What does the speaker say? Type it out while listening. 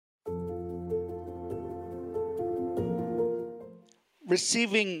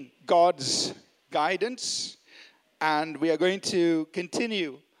receiving God's guidance, and we are going to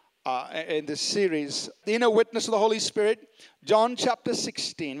continue in this series, the inner witness of the Holy Spirit. John chapter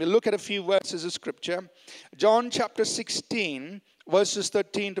 16. We'll look at a few verses of scripture. John chapter 16, verses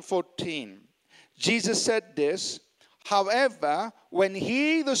 13 to 14. Jesus said this, "However, when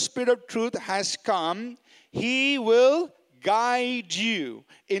he, the Spirit of truth, has come, he will guide you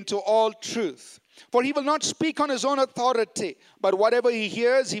into all truth. For he will not speak on his own authority, but whatever he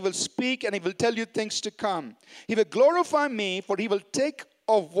hears, he will speak, and he will tell you things to come. He will glorify me, for he will take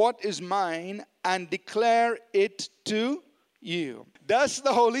of what is mine and declare it to you." Does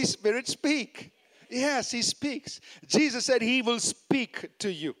the Holy Spirit speak? Yes, he speaks. Jesus said he will speak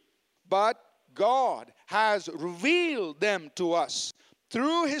to you. But God has revealed them to us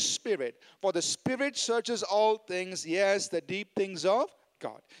through his Spirit. For the Spirit searches all things, yes, the deep things of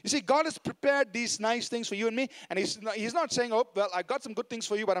God. You see, God has prepared these nice things for you and me, and he's not saying, "Oh, well, I got some good things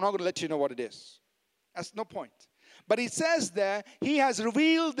for you, but I'm not going to let you know what it is." That's no point. But he says there, he has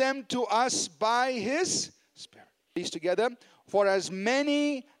revealed them to us by his Spirit. These together, for as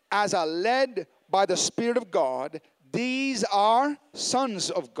many as are led by the Spirit of God, these are sons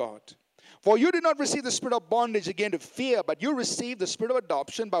of God. For you did not receive the spirit of bondage again to fear, but you received the spirit of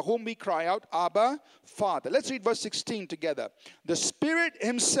adoption, by whom we cry out, Abba, Father. Let's read verse 16 together. The Spirit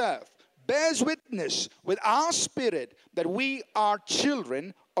himself bears witness with our spirit that we are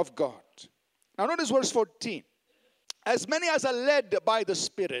children of God. Now notice verse 14. As many as are led by the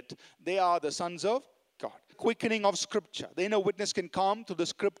Spirit, they are the sons of God. Quickening of Scripture. The inner witness can come to the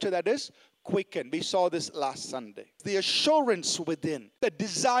Scripture that is quickened. We saw this last Sunday. The assurance within, the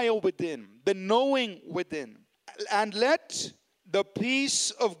desire within, the knowing within. And let the peace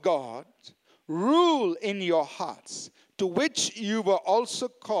of God rule in your hearts, to which you were also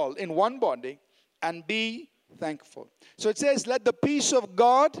called in one body, and be thankful. So it says, let the peace of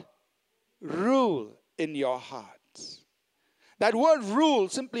God rule in your hearts. That word rule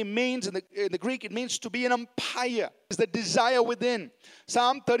simply means, in the Greek, it means to be an umpire. It's the desire within.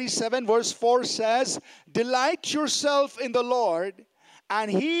 Psalm 37 verse 4 says, "Delight yourself in the Lord, and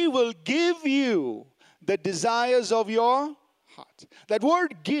he will give you the desires of your heart." That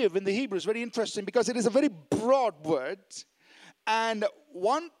word give in the Hebrew is very interesting because it is a very broad word. And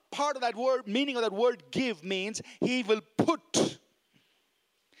one part of that word, meaning of that word give, means he will put,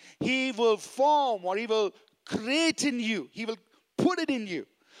 he will form, or he will create in you. He will put it in you.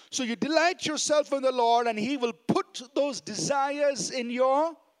 So you delight yourself in the Lord, and he will put those desires in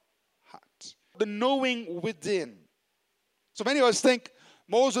your heart. The knowing within. So many of us think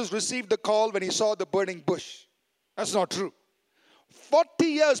Moses received the call when he saw the burning bush. That's not true. 40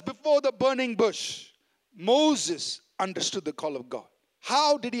 years before the burning bush, Moses understood the call of God.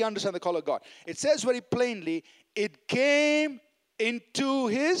 How did he understand the call of God? It says very plainly, it came into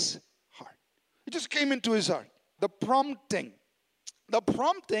his heart. It just came into his heart. The prompting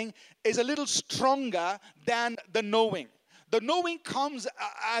is a little stronger than the knowing. The knowing comes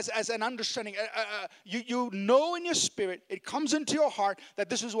as an understanding. You know in your spirit, it comes into your heart that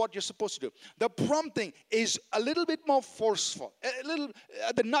this is what you're supposed to do. The prompting is a little bit more forceful.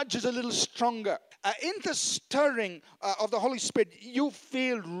 The nudge is a little stronger. In the stirring of the Holy Spirit, you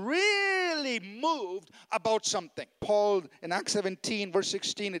feel really moved about something. Paul, in Acts 17, verse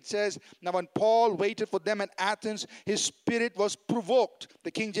 16, it says, "Now when Paul waited for them at Athens, his spirit was provoked."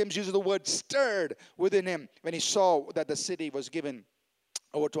 The King James uses the word stirred within him when he saw that the city was given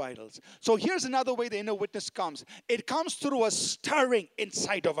over to idols. So here's another way the inner witness comes. It comes through a stirring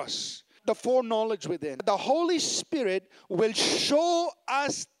inside of us. The foreknowledge within. The Holy Spirit will show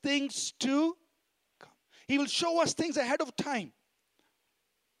us things to come. He will show us things ahead of time.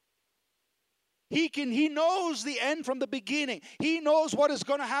 He knows the end from the beginning. He knows what is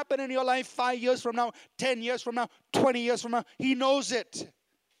going to happen in your life 5 years from now, 10 years from now, 20 years from now. He knows it.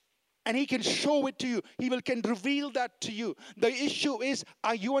 And he can show it to you. He can reveal that to you. The issue is,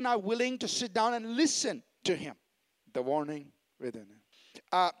 are you and I willing to sit down and listen to him? The warning within him.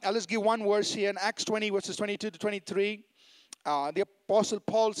 I'll just give one verse here in Acts 20, verses 22 to 23. The Apostle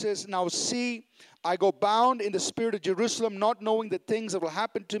Paul says, "Now see, I go bound in the spirit of Jerusalem, not knowing the things that will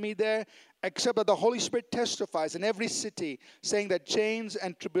happen to me there, except that the Holy Spirit testifies in every city, saying that chains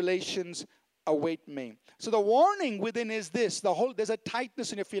and tribulations await me." So the warning within is this. There's a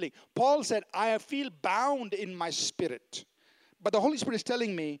tightness in your feeling. Paul said, "I feel bound in my spirit." But the Holy Spirit is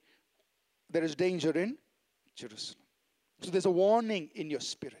telling me there is danger in Jerusalem. So there's a warning in your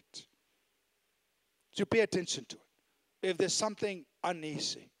spirit. So you pay attention to it. If there's something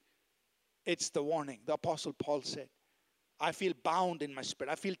uneasy, it's the warning. The Apostle Paul said, "I feel bound in my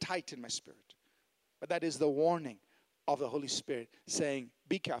spirit. I feel tight in my spirit." But that is the warning of the Holy Spirit, saying,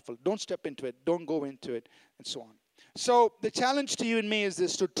 be careful, don't step into it, don't go into it, and so on. So the challenge to you and me is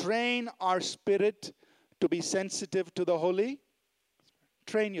this: to train our spirit to be sensitive to the Holy.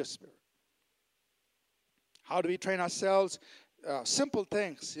 Train your spirit. How do we train ourselves? Simple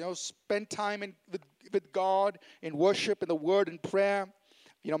things. Spend time with God in worship, in the Word, in prayer.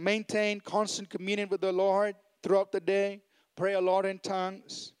 Maintain constant communion with the Lord throughout the day. Pray a lot in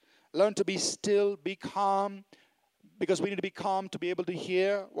tongues. Learn to be still, be calm, because we need to be calm to be able to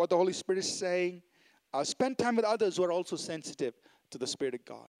hear what the Holy Spirit is saying. Spend time with others who are also sensitive to the Spirit of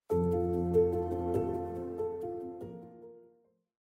God.